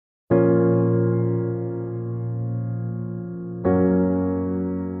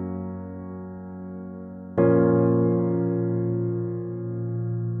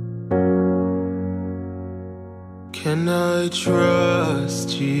Can I trust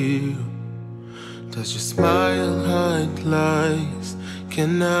you? Does your smile hide lies?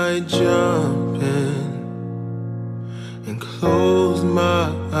 Can I jump in and close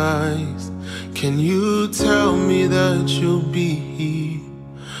my eyes? Can you tell me that you'll be here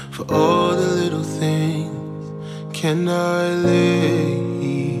for all the little things? Can I lay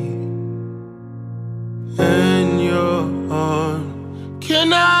in your arms?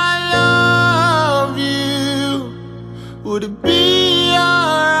 Can I love you? Would it be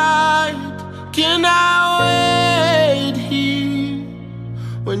alright? Can I wait here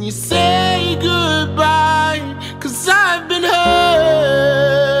when you say goodbye? 'Cause I've been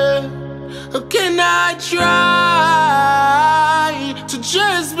hurt. Or can I try to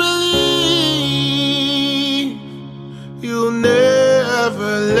just believe you'll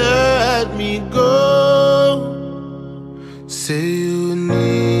never let me go? Say you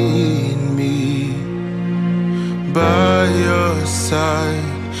need me by your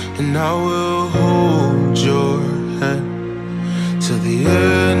side, and I will hold your hand till the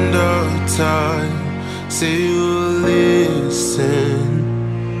end of time. Say you'll listen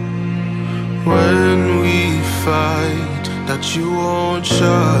when we fight, that you won't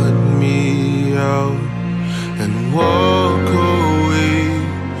shut me out and walk away.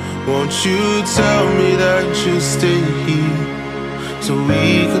 Won't you tell me that you'll stay here so we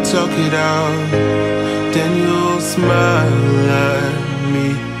could talk it out? Then you'll smile at me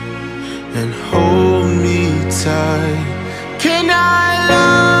and hold me tight. Can I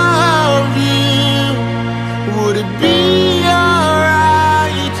love you? Would it be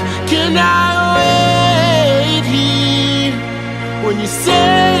alright? Can I wait here when you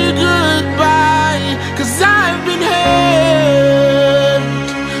say goodbye? 'Cause I've been hurt.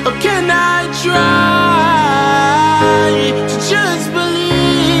 Or can I try to just believe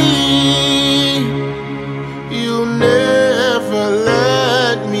you'll never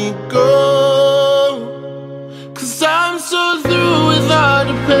let me go? 'Cause I'm so through with all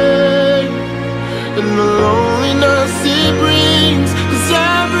the pain and the loneliness it brings. 'Cause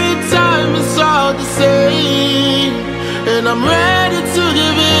every time it's all the same, and I'm ready